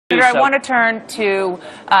I want to turn to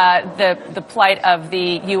the plight of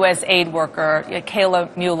the U.S. aid worker,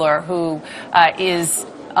 Kayla Mueller, who is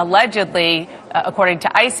allegedly, according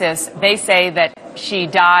to ISIS, they say that she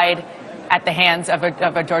died at the hands of a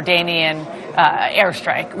Jordanian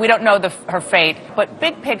airstrike. We don't know her fate, but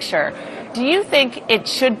big picture, do you think it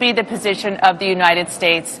should be the position of the United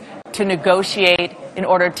States to negotiate in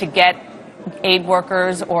order to get aid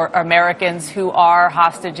workers or Americans who are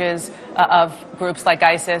hostages of groups like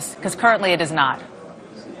ISIS? Because currently it is not.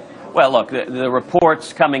 Well, look, the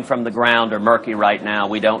reports coming from the ground are murky right now.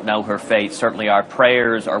 We don't know her fate. Certainly our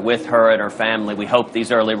prayers are with her and her family. We hope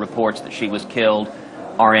these early reports that she was killed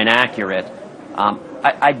are inaccurate.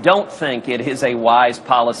 I don't think it is a wise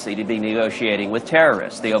policy to be negotiating with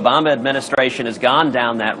terrorists. The Obama administration has gone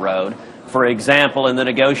down that road. For example, in the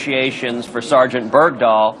negotiations for Sergeant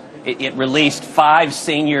Bergdahl, it released 5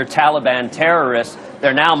 senior Taliban terrorists.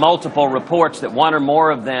 There are now multiple reports that one or more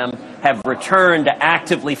of them have returned to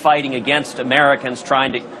actively fighting against Americans,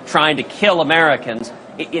 trying to kill Americans.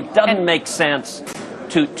 It doesn't make sense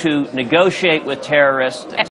to negotiate with terrorists.